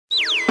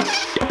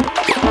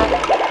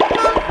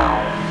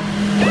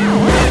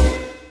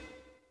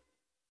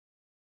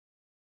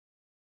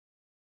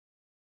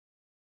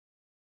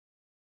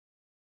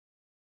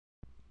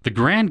The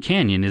Grand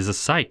Canyon is a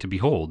sight to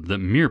behold that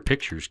mere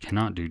pictures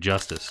cannot do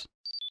justice.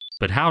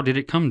 But how did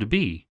it come to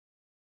be?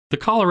 The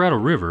Colorado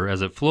River,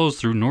 as it flows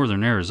through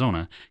northern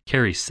Arizona,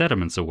 carries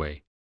sediments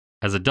away.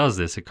 As it does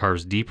this, it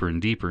carves deeper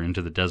and deeper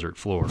into the desert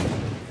floor.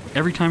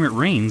 Every time it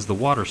rains, the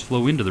waters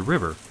flow into the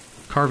river,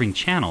 carving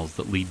channels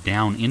that lead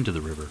down into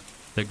the river,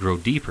 that grow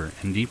deeper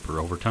and deeper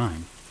over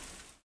time.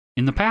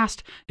 In the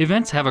past,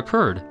 events have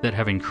occurred that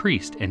have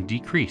increased and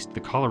decreased the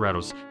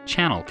Colorado's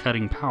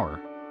channel-cutting power.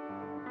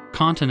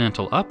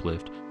 Continental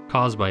uplift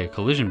caused by a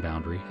collision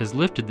boundary has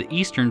lifted the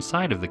eastern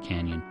side of the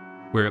canyon,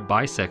 where it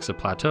bisects a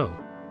plateau.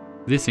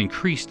 This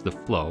increased the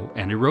flow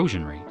and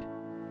erosion rate.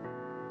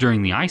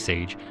 During the Ice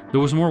Age, there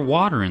was more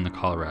water in the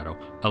Colorado,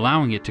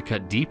 allowing it to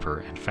cut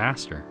deeper and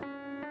faster.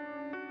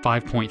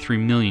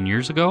 5.3 million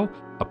years ago,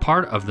 a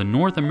part of the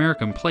North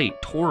American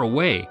plate tore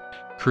away,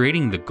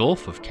 creating the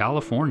Gulf of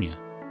California.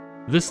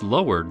 This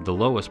lowered the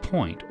lowest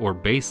point or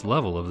base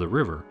level of the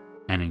river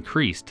and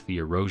increased the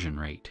erosion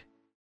rate.